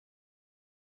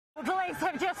Police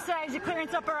have just staged a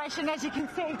clearance operation. As you can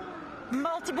see,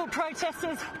 multiple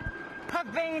protesters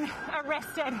have been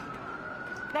arrested.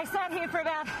 They sat here for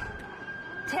about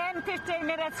 10-15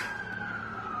 minutes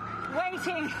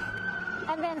waiting,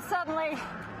 and then suddenly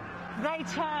they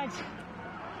charged.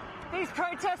 These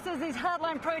protesters, these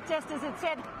hardline protesters, had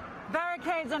set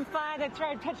barricades on fire, that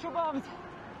thrown petrol bombs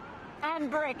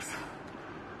and bricks.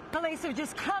 Police have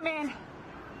just come in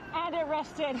and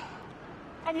arrested,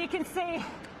 and you can see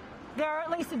there are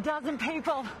at least a dozen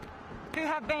people who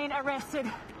have been arrested.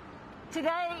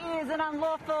 Today is an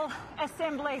unlawful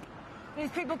assembly.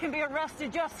 These people can be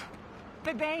arrested just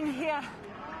for being here,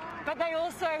 but they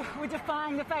also were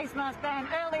defying the face mask ban.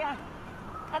 Earlier,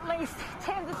 at least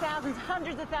tens of thousands,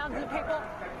 hundreds of thousands of people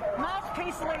marched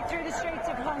peacefully through the streets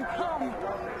of Hong Kong,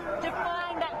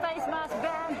 defying that face mask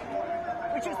ban,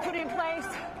 which was put in place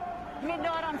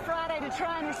midnight on Friday to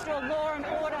try and restore law and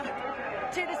order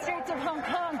to the streets of Hong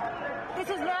Kong. This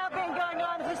has now been going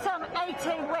on for some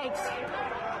 18 weeks,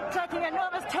 taking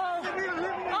enormous toll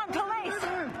on police.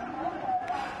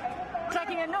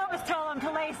 Taking enormous toll on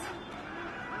police.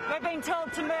 We're being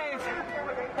told to move.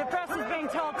 The press is being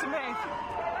told to move.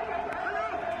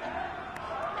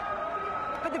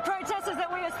 But the protesters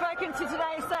that we have spoken to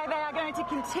today say they are going to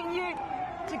continue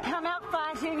to come out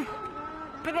fighting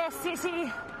for their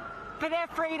city, for their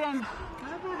freedom,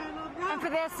 and for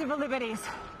their civil liberties.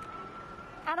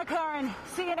 Anna Coren,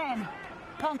 CNN,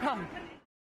 Hong Kong.